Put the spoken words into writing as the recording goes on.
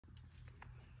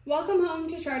Welcome home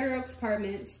to Charter Oaks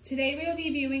Apartments. Today we'll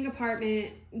be viewing apartment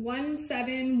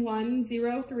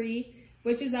 17103,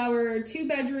 which is our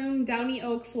 2-bedroom Downey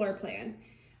Oak floor plan.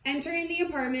 Entering the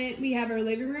apartment, we have our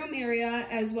living room area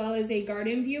as well as a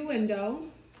garden view window.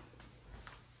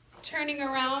 Turning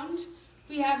around,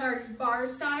 we have our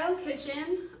bar-style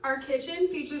kitchen. Our kitchen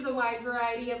features a wide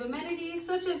variety of amenities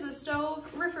such as a stove,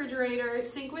 refrigerator,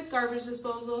 sink with garbage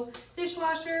disposal,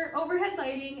 dishwasher, overhead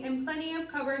lighting, and plenty of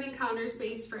cupboard and counter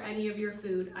space for any of your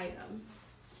food items.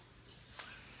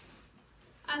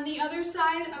 On the other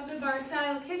side of the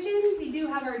bar-style kitchen, we do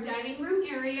have our dining room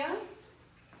area.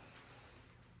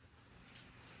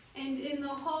 And in the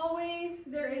hallway,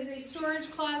 there is a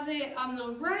storage closet on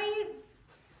the right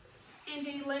and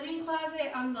a linen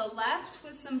closet on the left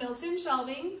with some built-in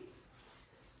shelving.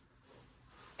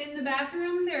 In the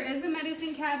bathroom, there is a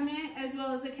medicine cabinet as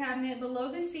well as a cabinet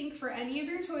below the sink for any of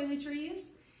your toiletries.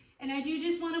 And I do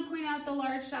just want to point out the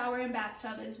large shower and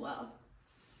bathtub as well.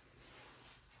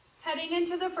 Heading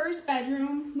into the first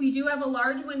bedroom, we do have a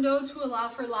large window to allow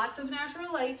for lots of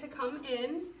natural light to come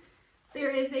in. There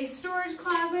is a storage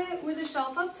closet with a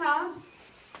shelf up top.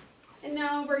 And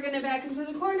now we're going to back into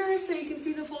the corner so you can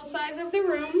see the full size of the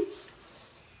room.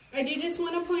 I do just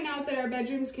want to point out that our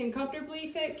bedrooms can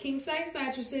comfortably fit king-size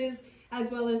mattresses as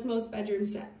well as most bedroom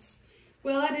sets.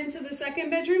 We'll head into the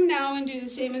second bedroom now and do the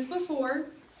same as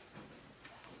before.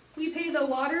 We pay the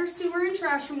water, sewer, and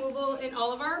trash removal in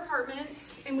all of our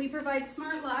apartments, and we provide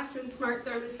smart locks and smart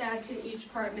thermostats in each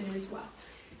apartment as well.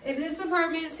 If this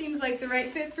apartment seems like the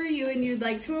right fit for you and you'd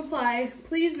like to apply,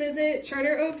 please visit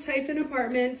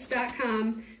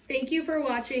charteroaks-apartments.com. Thank you for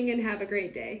watching and have a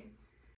great day.